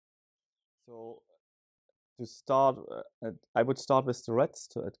So to start, I would start with the reds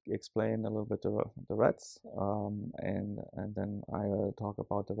to explain a little bit the reds, and then I will talk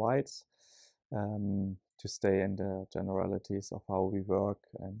about the whites to stay in the generalities of how we work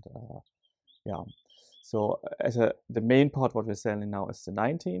and yeah. So the main part what we're selling now is the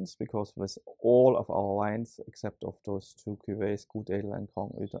 19s, because with all of our wines except of those two cuvées, Gutedel and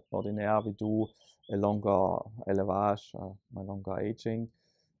Ordinaire, we do a longer élevage, a longer aging,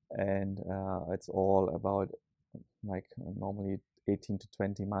 and it's all about like normally 18 to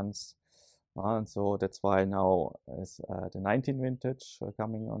 20 months. And so that's why now is the 19 vintage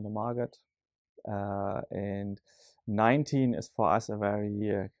coming on the market. And 19 is for us a very,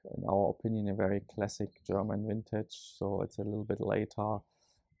 in our opinion, a very classic German vintage. So it's a little bit later.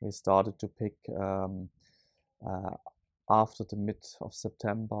 We started to pick after the mid of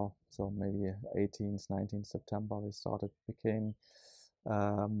September. So maybe 18th, 19th September we started picking.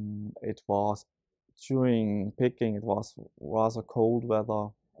 It was during picking, it was rather cold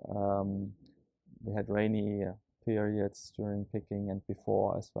weather. We had rainy periods during picking and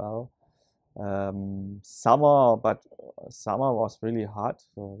before as well. Summer was really hot,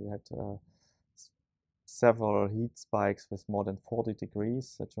 so we had several heat spikes with more than 40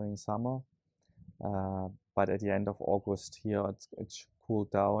 degrees during summer. But at the end of August here, it cooled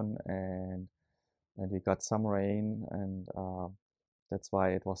down, and we got some rain, and that's why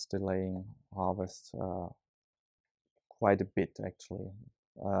it was delaying harvest quite a bit actually.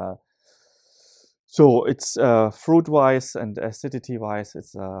 So it's fruit-wise and acidity-wise,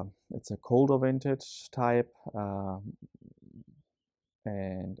 it's a colder vintage type,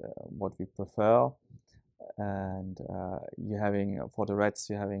 and what we prefer. And you're having, for the reds,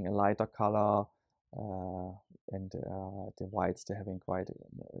 you're having a lighter color, and the whites, they're having quite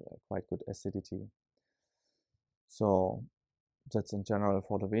good acidity. So that's in general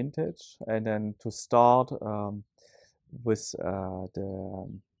for the vintage. And then to start with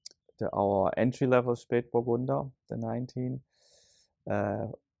our entry-level Spätburgunder, the 19.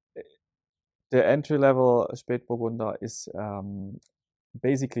 The entry-level Spätburgunder is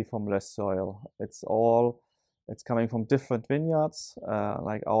basically from less soil. It's coming from different vineyards.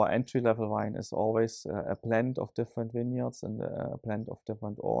 Like our entry-level wine is always a blend of different vineyards and a blend of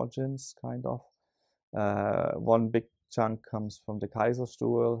different origins, kind of. One big chunk comes from the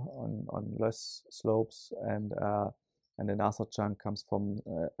Kaiserstuhl on less slopes, and another chunk comes from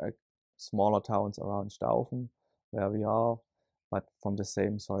smaller towns around Staufen, where we are, but from the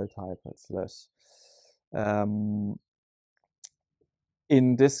same soil type, it's less.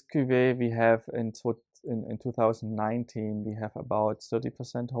 In this cuvée, we have in 2019, we have about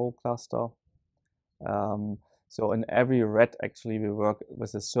 30% whole cluster. So in every red, actually, we work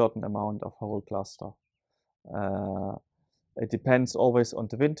with a certain amount of whole cluster. It depends always on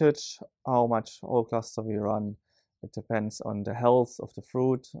the vintage, how much whole cluster we run. It depends on the health of the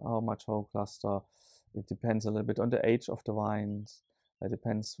fruit, how much whole cluster. It depends a little bit on the age of the wines. It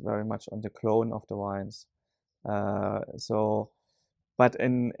depends very much on the clone of the wines. But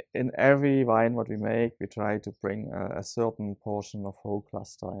in every wine what we make, we try to bring a certain portion of whole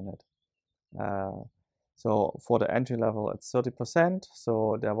cluster in it. So for the entry level, it's 30%.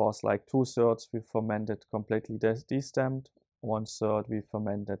 So there was like 2/3 we fermented completely destemmed, 1/3 we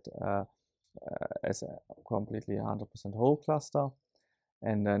fermented as a completely 100% whole cluster.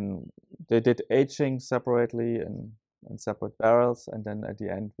 And then they did aging separately in separate barrels, and then at the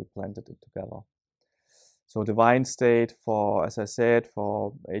end we blended it together. So the wine stayed for, as I said,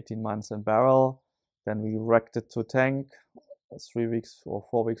 for 18 months in barrel. Then we racked it to tank 3 weeks or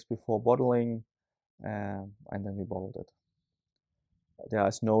 4 weeks before bottling, and then we bottled it. There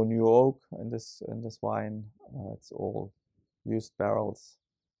is no new oak in this wine. It's all used barrels,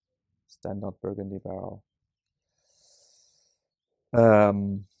 standard Burgundy barrel.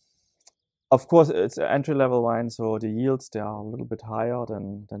 Of course, it's an entry-level wine, so the yields, they are a little bit higher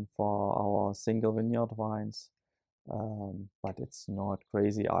than for our single vineyard wines, but it's not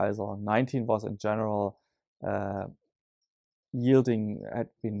crazy either. 19 was in general, yielding had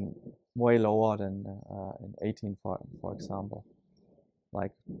been way lower than in 18, for example.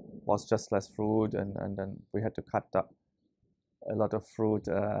 Like, was just less fruit, and then we had to cut up a lot of fruit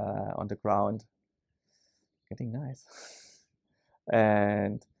on the ground. Getting nice.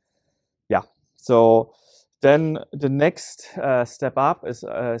 And yeah, so then the next step up is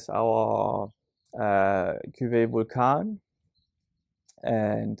our cuvée Vulkan,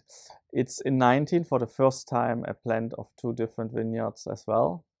 and it's in 19 for the first time a blend of 2 different vineyards as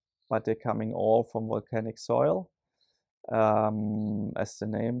well, but they're coming all from volcanic soil, as the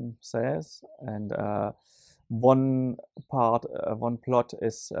name says. And One part, one plot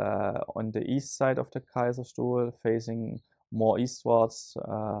is on the east side of the Kaiserstuhl, facing more eastwards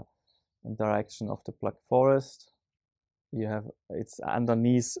in direction of the Black Forest. You have it's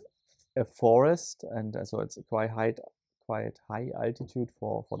underneath a forest, and so it's quite high altitude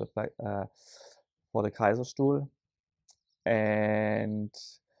for the Kaiserstuhl. And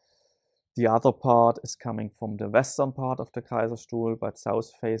the other part is coming from the western part of the Kaiserstuhl, but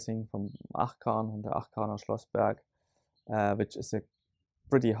south facing from Achkarn, from the Achkarner Schlossberg, which is a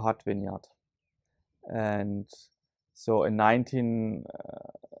pretty hot vineyard. And so in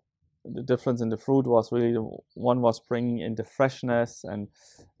the difference in the fruit was really one was bringing in the freshness and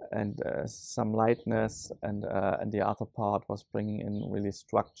some lightness, and the other part was bringing in really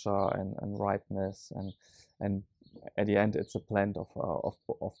structure and ripeness, and at the end it's a blend of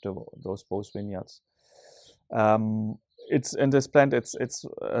those both vineyards. It's in this blend it's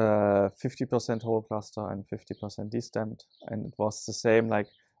 50% whole cluster and 50% destemmed, and it was the same like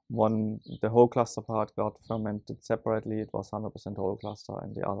the whole cluster part got fermented separately. It was 100% whole cluster,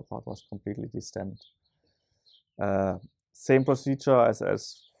 and the other part was completely destemmed. Same procedure as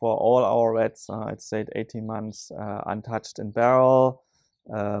for all our reds. It stayed 18 months untouched in barrel.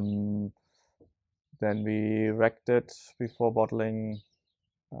 Then we wrecked it before bottling.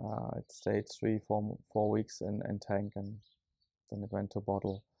 It stayed 4 weeks in tank, and then it went to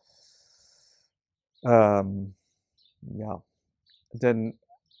bottle. Yeah. Then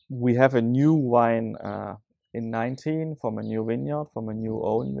we have a new wine in 19 from a new vineyard, from a new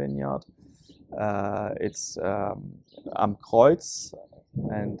own vineyard. It's Am Kreutz,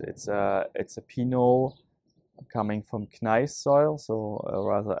 and it's a Pinot coming from gneiss soil, so a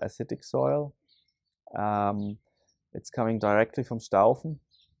rather acidic soil. It's coming directly from Staufen,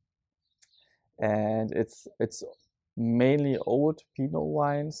 and it's mainly old Pinot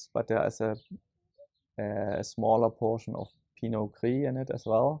wines, but there is a smaller portion of Pinot Gris in it as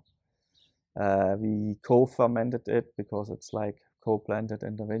well. We co-fermented it because it's like co-planted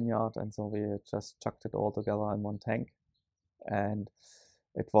in the vineyard, and so we just chucked it all together in one tank. And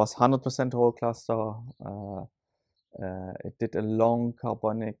it was 100% whole cluster. It did a long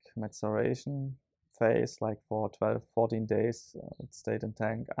carbonic maceration phase, like for 12-14 days. It stayed in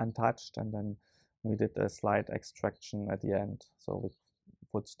tank untouched, and then we did a slight extraction at the end. So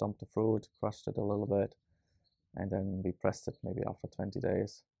we stomped the fruit, crushed it a little bit, and then we pressed it maybe after 20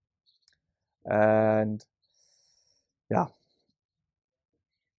 days. And yeah,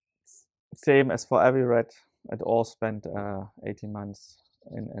 same as for every red, it all spent 18 months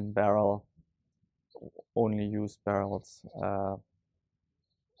in barrel, only used barrels,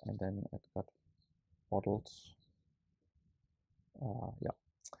 and then it got bottled. Yeah.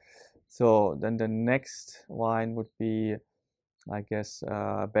 So then the next wine would be, I guess,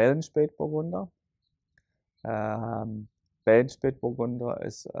 Bellen Spätburgunder. Bellen Spätburgunder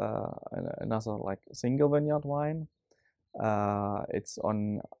is another like single vineyard wine. It's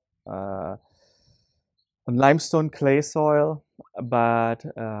on limestone clay soil, but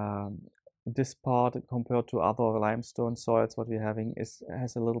this part compared to other limestone soils what we're having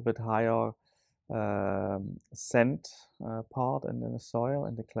has a little bit higher sand part in the soil,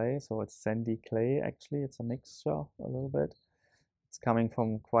 in the clay, so it's sandy clay. Actually, it's a mixture a little bit. It's coming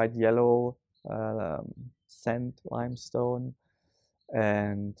from quite yellow sand limestone,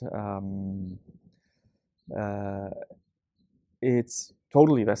 and it's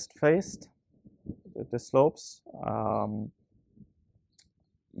totally west faced, the slopes.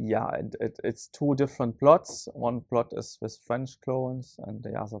 Yeah, it's two different plots. One plot is with French clones, and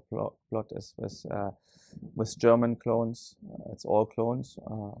the other plot is with German clones. It's all clones,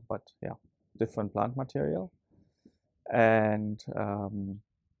 but yeah, different plant material. And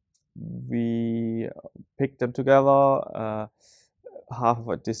we picked them together. Half of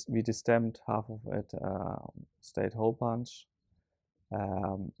it we destemmed, half of it stayed whole bunch.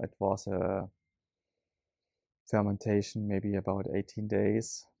 It was a fermentation maybe about 18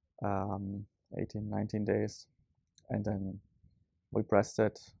 days, 19 days, and then we pressed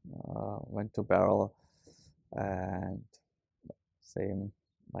it, went to barrel, and same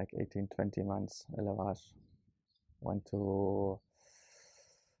like 18-20 months élevage. Went to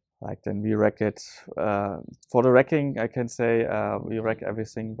like, then we rack it. For the racking, I can say we rack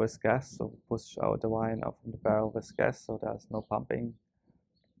everything with gas, so push out the wine out from the barrel with gas, so there's no pumping.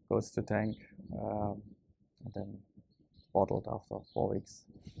 Goes to tank, and then bottled after 4 weeks.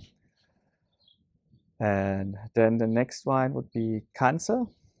 And then the next wine would be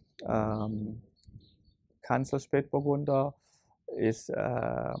Kanzel. Kanzel Spätburgunder is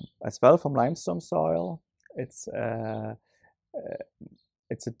as well from limestone soil. It's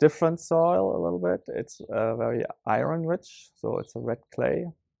it's a different soil a little bit. It's very iron rich, so it's a red clay.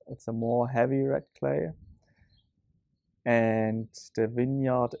 It's a more heavy red clay. And the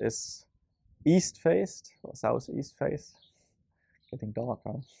vineyard is east faced or southeast faced. Getting dark,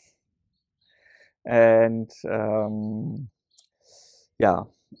 huh? And yeah,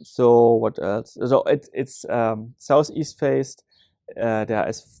 so what else? So it's southeast faced. There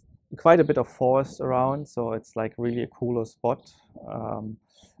is quite a bit of forest around, so it's like really a cooler spot.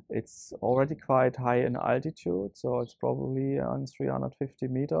 It's already quite high in altitude, so it's probably on 350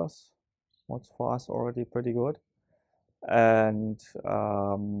 meters, which for us already pretty good. And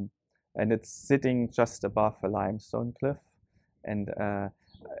it's sitting just above a limestone cliff, and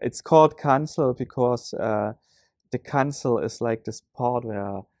it's called Kanzel because the Kanzel is like this part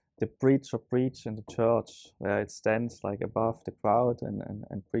where the preacher preach in the church, where it stands like above the crowd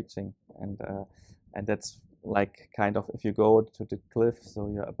and preaching, and that's like kind of if you go to the cliff, so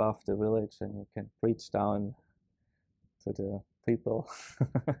you're above the village and you can preach down to the people.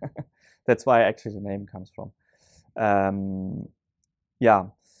 That's why actually the name comes from. Yeah,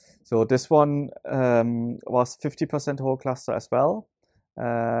 so this one was 50% whole cluster as well.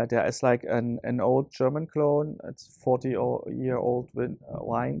 There is like an old German clone. It's 40-year-old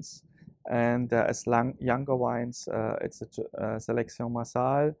wines, and there is younger wines. It's a Sélection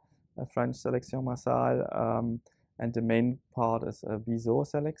Marsale, a French Sélection Marsale, and the main part is a Viso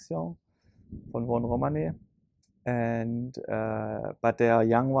Sélection von Von Romanée. And but they are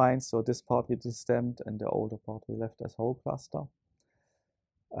young wines, so this part we destemmed, and the older part we left as whole cluster.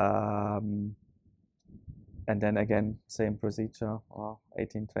 And then again, same procedure,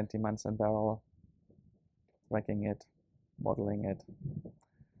 18-20 months in barrel, wrecking it, modeling it.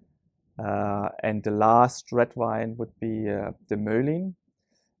 And the last red wine would be the Möhlin.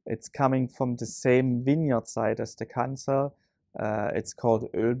 It's coming from the same vineyard site as the Kanzel. It's called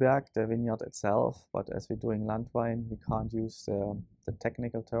Ölberg, the vineyard itself, but as we're doing Landwein, we can't use the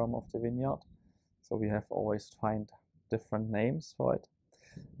technical term of the vineyard. So we have always to find different names for it.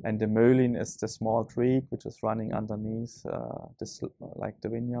 And the Möhlin is the small creek which is running underneath like the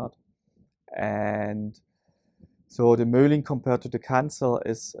vineyard. And so the Möhlin compared to the Kanzel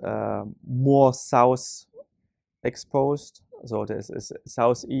is more south exposed. So this is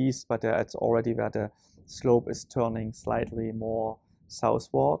southeast, but it's already where the slope is turning slightly more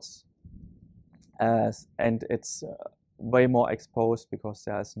southwards. And it's way more exposed because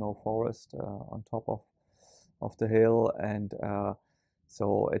there is no forest on top of the hill, and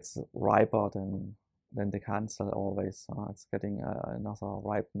so it's riper than the Kanzel always. It's getting another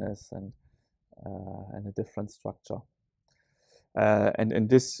ripeness and a different structure. And in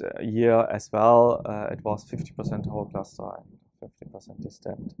this year as well, it was 50% whole cluster and 50%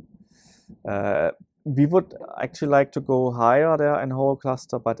 destemmed. We would actually like to go higher there in whole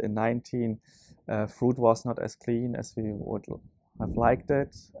cluster, but in 19, fruit was not as clean as we would have liked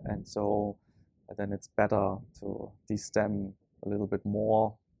it, and so then it's better to destem a little bit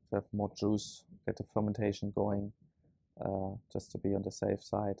more, to have more juice, get the fermentation going, just to be on the safe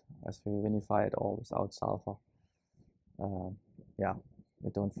side, as we vinify it all without sulfur. Yeah,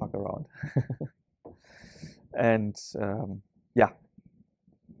 we don't fuck around. And yeah,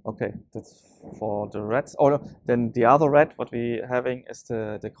 okay, that's for the reds. Oh, no, then the other red what we having is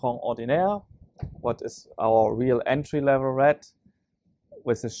the Grand Ordinaire, what is our real entry-level red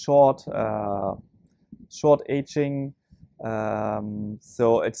with a short aging.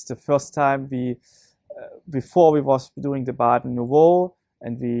 So it's the first time before we was doing the Baden Nouveau,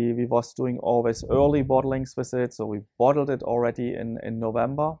 and we was doing always early bottlings with it. So we bottled it already in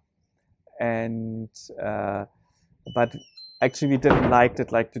November, and but actually we didn't like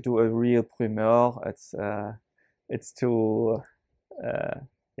it like to do a real primeur. It's too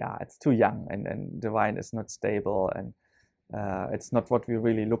yeah, it's too young, and the wine is not stable, and it's not what we're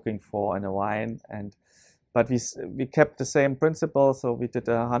really looking for in a wine. But we kept the same principle, so we did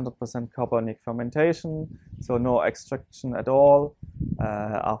 100% carbonic fermentation, so no extraction at all.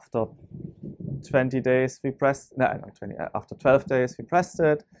 After 20 days we pressed, after 12 days we pressed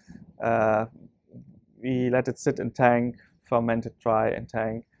it. We let it sit in tank, fermented dry in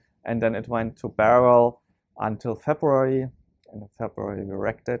tank, and then it went to barrel until February. And in February we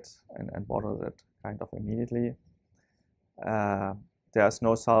wrecked it and bottled it kind of immediately. There's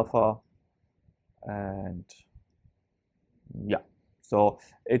no sulfur. And yeah, so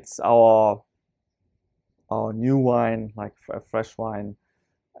it's our new wine, like a fresh wine,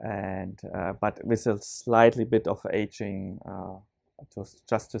 and but with a slightly bit of aging,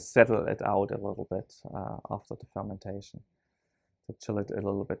 just to settle it out a little bit after the fermentation, to chill it a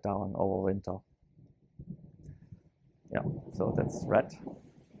little bit down over winter. Yeah, so that's red.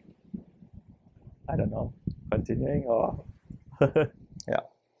 I don't know, continuing or yeah.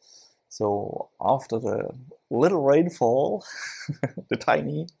 So after the little rainfall, the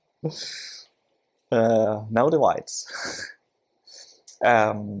tiny, now the whites.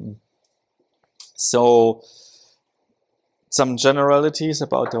 So some generalities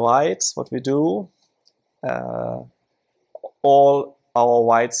about the whites, what we do. All our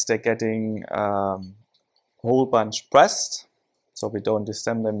whites, they're getting whole bunch pressed, so we don't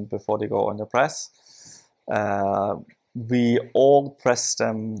destem them before they go on the press. We all press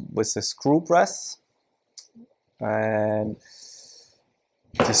them with a screw press, and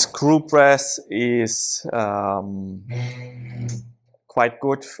the screw press is quite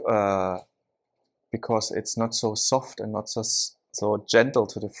good because it's not so soft and not so gentle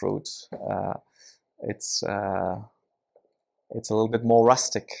to the fruit. It's a little bit more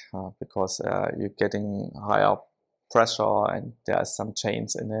rustic because you're getting higher pressure and there are some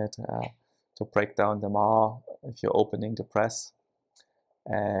chains in it to break down the mar if you're opening the press.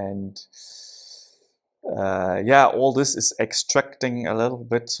 And yeah, all this is extracting a little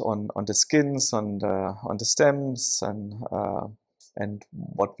bit on the skins, on the stems, and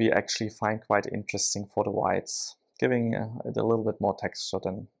what we actually find quite interesting for the whites, giving it a little bit more texture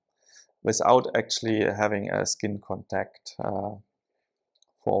than without actually having a skin contact for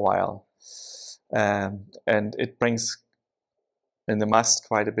a while. And it brings in the must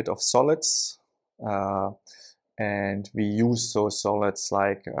quite a bit of solids, and we use those solids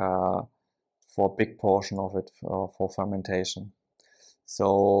like for a big portion of it for fermentation.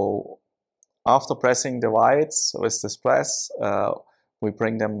 So after pressing the whites with this press, we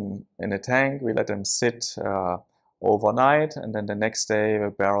bring them in a tank, we let them sit overnight, and then the next day we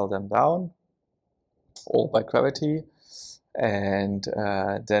barrel them down, all by gravity. And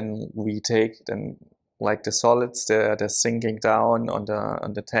then we take like the solids, they're sinking down on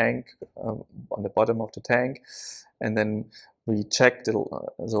the tank, on the bottom of the tank, and then we check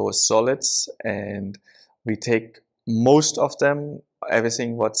those solids, and we take most of them,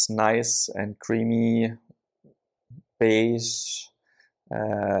 everything what's nice and creamy, beige,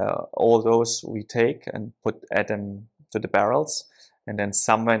 all those we take and add them to the barrels, and then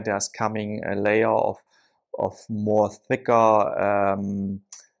somewhere there's coming a layer of more thicker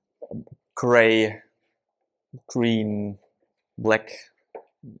gray, green, black.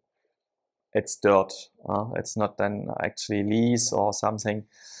 It's dirt. It's not then actually lees or something.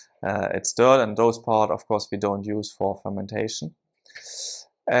 It's dirt, and those part, of course, we don't use for fermentation.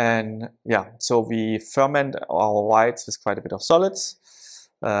 And yeah, so we ferment our whites with quite a bit of solids.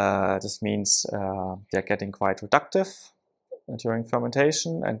 This means they're getting quite reductive during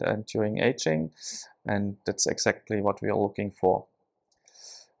fermentation and during aging, and that's exactly what we are looking for.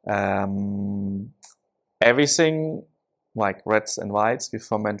 Everything like reds and whites we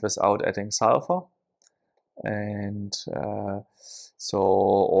ferment without adding sulfur, and so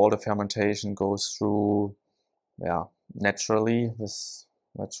all the fermentation goes through naturally with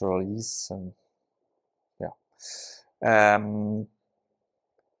natural yeast, and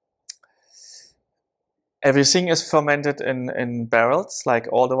everything is fermented in barrels, like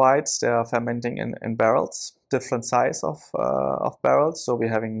all the whites, they are fermenting in barrels, different size of barrels. So we're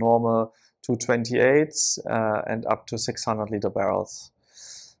having normal 228s and up to 600-liter barrels.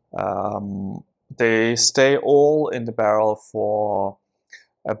 They stay all in the barrel for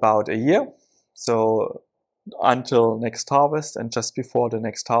about a year. So until next harvest, and just before the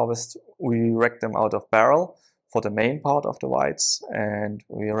next harvest, we rack them out of barrel for the main part of the whites, and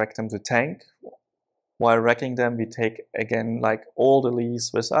we rack them to tank. While racking them, we take again like all the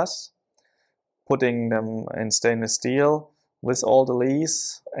lees with us, putting them in stainless steel with all the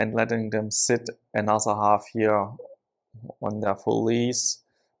lees and letting them sit another half year on their full lees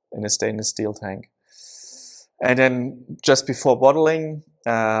in a stainless steel tank. And then just before bottling,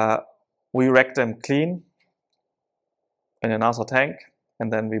 we rack them clean in another tank,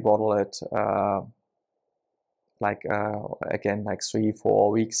 and then we bottle it again like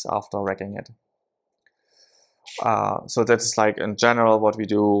 3-4 weeks after racking it. So that's like in general what we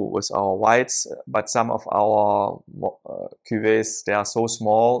do with our whites, but some of our cuvées, they are so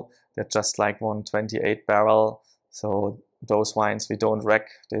small, they're just like 128 barrel, so those wines we don't rack,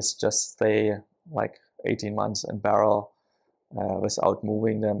 they just stay like 18 months in barrel without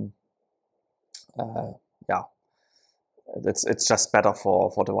moving them. Yeah, it's just better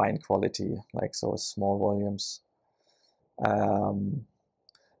for the wine quality, like those small volumes.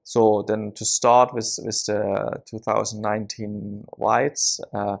 So then to start with the 2019 whites,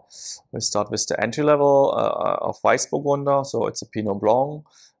 we start with the entry level of Weissburgunder. So it's a Pinot Blanc.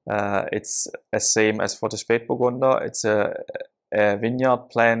 It's the same as for the Spätburgunder. It's a vineyard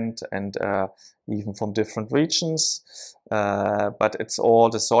plant and even from different regions, but it's all,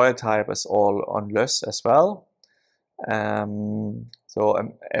 the soil type is all on löss as well. So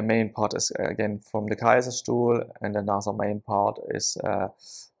a main part is again from the Kaiserstuhl, and another main part is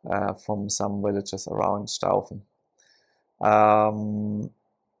from some villages around Staufen.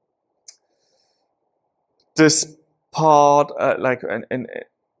 This part, like in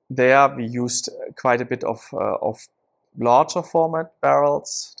there, we used quite a bit of larger format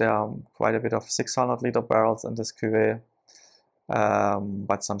barrels. There are quite a bit of 600-liter barrels in this cuvée,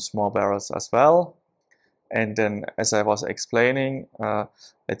 but some small barrels as well. And then, as I was explaining,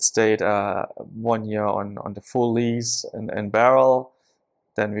 it stayed 1 year on the full lees in barrel.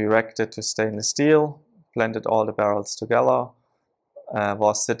 Then we racked it to stainless steel, blended all the barrels together,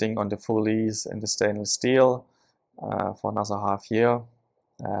 was sitting on the full lees in the stainless steel for another half year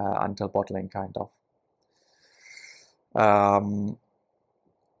until bottling, kind of.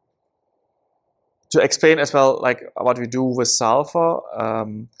 To explain as well, like what we do with sulfur.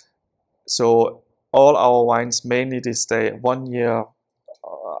 So all our wines mainly they stay 1 year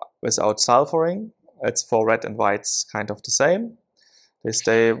without sulfuring. It's for red and whites kind of the same. They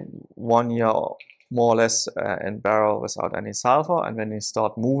stay 1 year more or less in barrel without any sulfur, and when we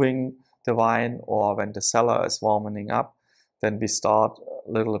start moving the wine or when the cellar is warming up, then we start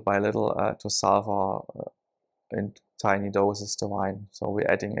little by little to sulfur in tiny doses the wine. So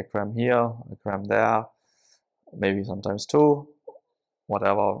we're adding a gram here, a gram there, maybe sometimes 2,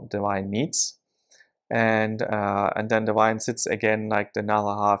 whatever the wine needs. And then the wine sits again like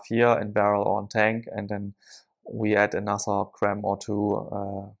another half year in barrel or in tank, and then we add another gram or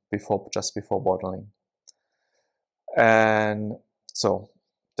 2 just before bottling. And so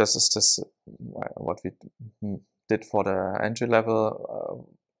this is what we did for the entry level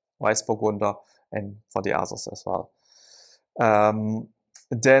Weissburgunder and for the others as well.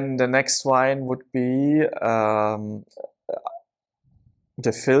 Then the next wine would be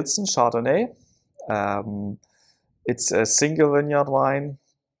the Filzen Chardonnay. It's a single vineyard wine.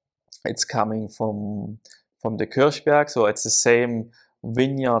 It's coming from the Kirchberg, so it's the same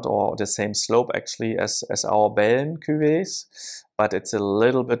vineyard or the same slope actually as our Bellen cuvées, but it's a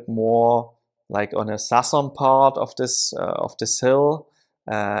little bit more like on a southern part of this hill,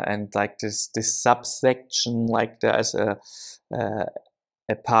 and like this subsection, like there is a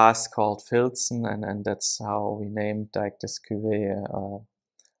pass called Filzen, and that's how we named like this cuvée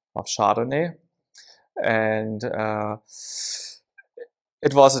of Chardonnay. And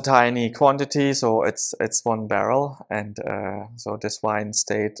it was a tiny quantity, so it's 1 barrel, and so this wine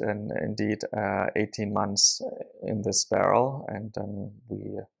stayed indeed 18 months in this barrel, and then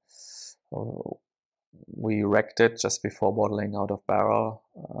we racked it just before bottling out of barrel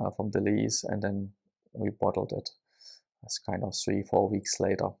from the lees, and then we bottled it. That's kind of 3-4 weeks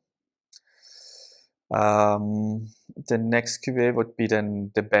later. The next cuvée would be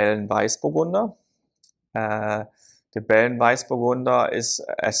then the Bellen Weissburgunder. The Bellen Weissburgunder is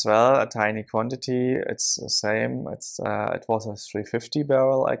as well a tiny quantity. It's the same. It was a 350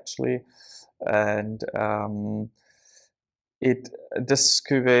 barrel actually, and this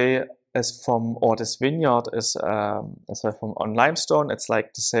cuvée is from, or this vineyard is as well from on limestone. It's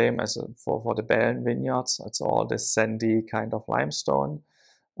like the same as for the Bellen vineyards. It's all this sandy kind of limestone.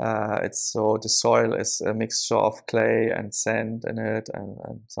 So the soil is a mixture of clay and sand in it,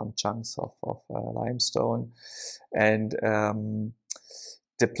 and some chunks of limestone. And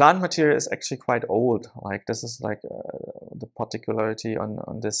the plant material is actually quite old. Like this is like the particularity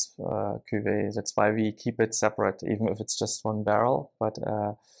on this cuvée. That's why we keep it separate, even if it's just 1 barrel. But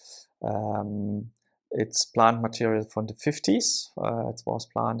it's plant material from the 50s. It was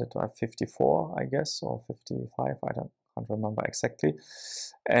planted at 54, I guess, or 55. I can't remember exactly.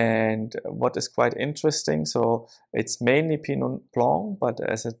 And what is quite interesting, so it's mainly Pinot Blanc, but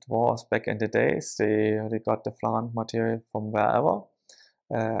as it was back in the days, they got the plant material from wherever,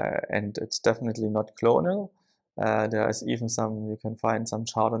 and it's definitely not clonal. There is even you can find some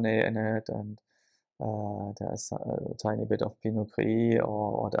Chardonnay in it, and there's a tiny bit of Pinot Gris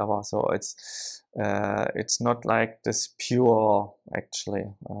or whatever. So it's not like this pure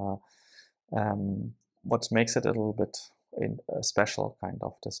actually. What makes it a little bit special, kind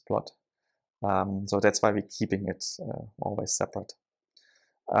of, this plot. So that's why we're keeping it always separate.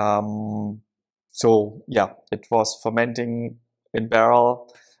 So yeah, it was fermenting in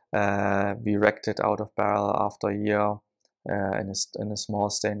barrel. We racked it out of barrel after a year in a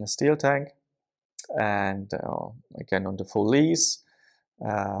small stainless steel tank, and again on the full lees.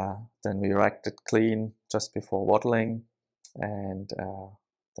 Then we racked it clean just before bottling, and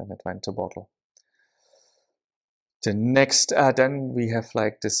then it went to bottle. The next, then we have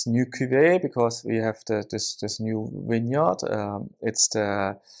like this new cuvée, because we have this new vineyard. It's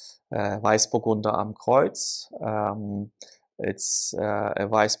the Weissburgunder Am Kreutz. It's a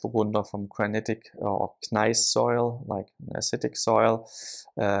Weissburgunder from granitic or gneiss soil, like an acidic soil,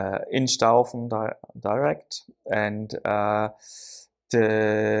 in Staufen direct. And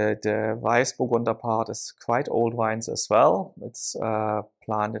the Weissburgunder part is quite old wines as well. It's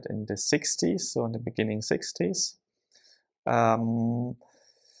planted in the 60s, so in the beginning 60s.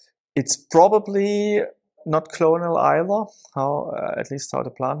 It's probably not clonal either, at least how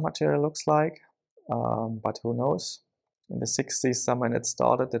the plant material looks like, but who knows. In the 60s, when it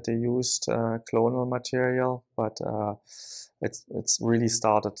started, that they used clonal material, but it's really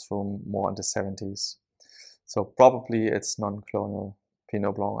started from more in the 70s. So probably it's non-clonal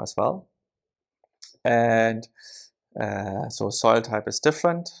Pinot Blanc as well. And so soil type is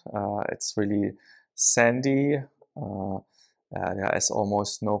different. It's really sandy. There is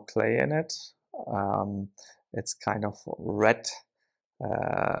almost no clay in it. It's kind of red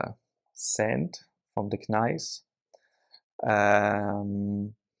sand from the gneiss.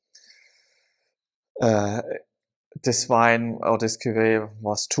 This wine, or this cuvée,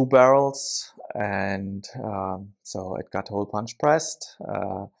 was 2 barrels, and so it got hole punch pressed.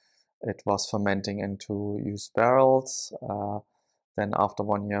 It was fermenting in 2 used barrels. Then after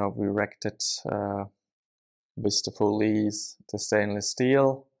 1 year we wrecked it with the full lees, the stainless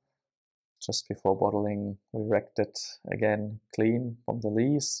steel. Just before bottling we wrecked it again clean from the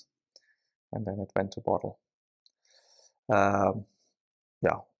lees, and then it went to bottle.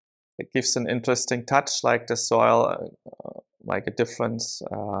 Yeah, it gives an interesting touch, like the soil, like a difference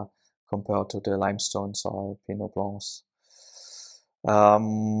compared to the limestone soil Pinot Blancs.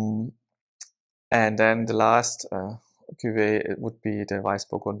 And then the last cuvée, it would be the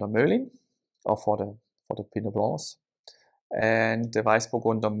Weissburgunder Möhlin, or for the Pinot Blancs. And the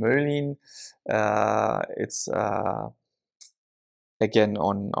Weissburgunder Möhlin, it's again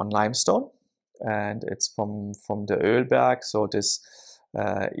on limestone, and it's from the Ölberg, so this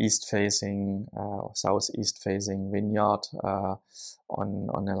east-facing, southeast-facing vineyard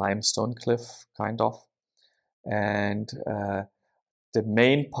on a limestone cliff, kind of. And the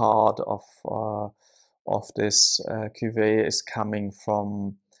main part of this cuvée is coming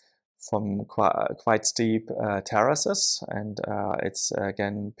from quite steep terraces, and it's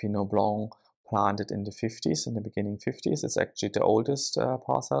again Pinot Blanc planted in the 50s, in the beginning 50s. It's actually the oldest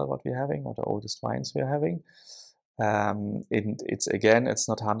parcel what we're having, or the oldest wines we're having. It's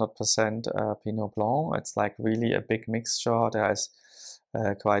not 100% Pinot Blanc. It's like really a big mixture. There's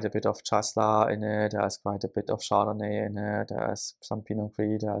quite a bit of Chasselas in it. There's quite a bit of Chardonnay in it. There's some Pinot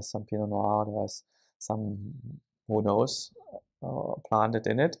Gris. There's some Pinot Noir. There's some, who knows, planted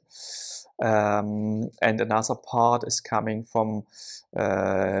in it. And another part is coming from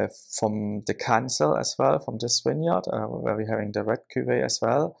the Kanzel as well, from this vineyard, where we're having the red cuvée as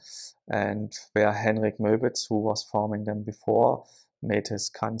well, and where Henrik Möbitz, who was farming them before, made his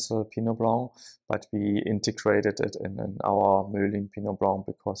Kanzel Pinot Blanc, but we integrated it in our Möhlin Pinot Blanc,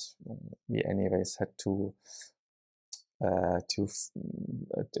 because we anyways had too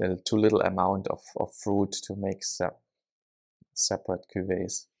little amount of fruit to make separate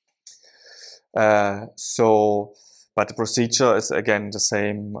cuvées. But the procedure is again the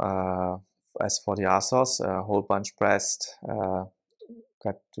same as for the others. Whole bunch pressed,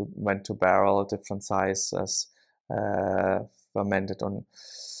 went to barrel, different sizes, fermented on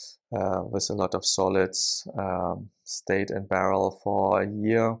with a lot of solids, stayed in barrel for a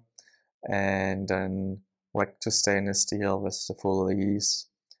year, and then wrecked to stainless steel with the full lees.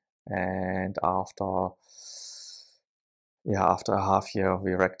 And after a half year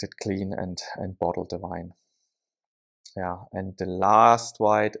we wrecked it clean and bottled the wine. Yeah, and the last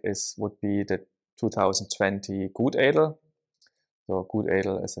white would be the 2020 Gutedel. So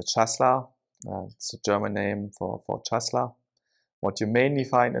Gutedel is a Chasselas. It's a German name for Chasselas. What you mainly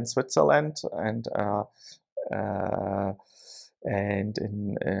find in Switzerland and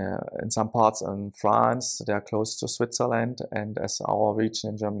in some parts in France. They are close to Switzerland, and as our region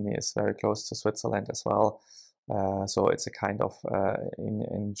in Germany is very close to Switzerland as well. So it's a kind of,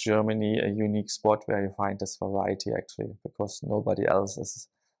 in Germany, a unique spot where you find this variety actually, because nobody else is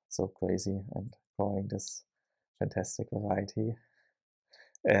so crazy and growing this fantastic variety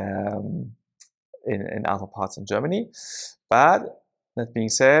in other parts in Germany. But that being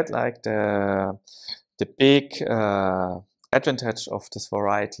said, like the big advantage of this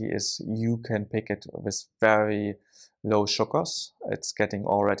variety is you can pick it with very low sugars. It's getting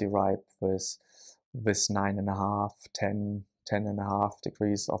already ripe with 9.5, 10, 10.5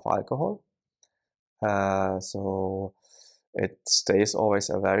 degrees of alcohol. So it stays always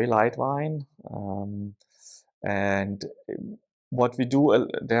a very light wine. And what we do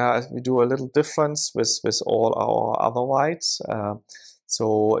there, we do a little difference with all our other whites.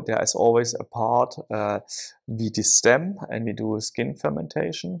 So there is always a part we destem and we do a skin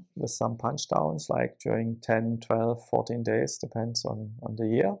fermentation with some punch downs, like during 10, 12, 14 days, depends on the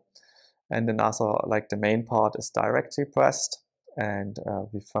year. And another, like the main part, is directly pressed, and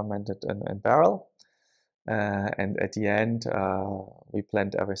we ferment it in barrel. And at the end, we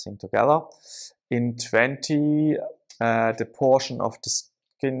blend everything together. In 20, the portion of the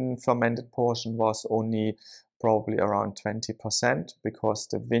skin fermented portion was only probably around 20%, because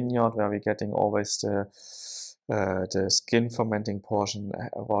the vineyard where we're getting always the skin fermenting portion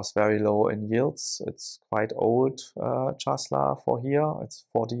was very low in yields. It's quite old Chasselas for here. It's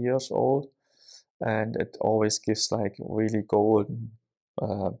 40 years old, and it always gives like really golden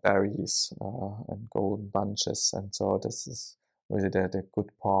berries and golden bunches, and so this is really the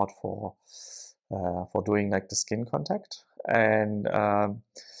good part for doing like the skin contact.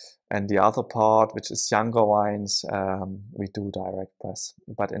 And the other part, which is younger wines, we do direct press.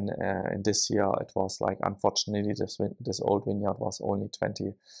 But in this year, it was like, unfortunately, this old vineyard was only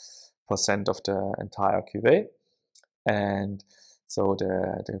 20% of the entire cuvée, and so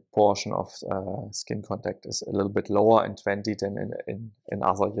the portion of skin contact is a little bit lower in 20 than in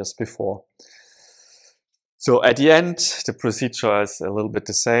other years before. So at the end, the procedure is a little bit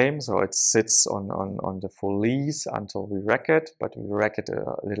the same. So it sits on the full lees until we rack it, but we rack it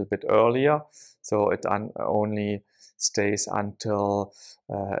a little bit earlier. So it only stays until,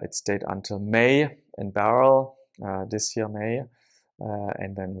 it stayed until May in barrel, this year May.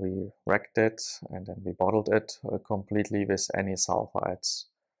 And then we racked it, and then we bottled it completely with any sulfur adds.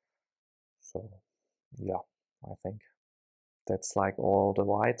 So yeah, I think that's like all the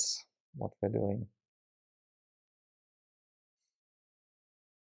whites, what we're doing.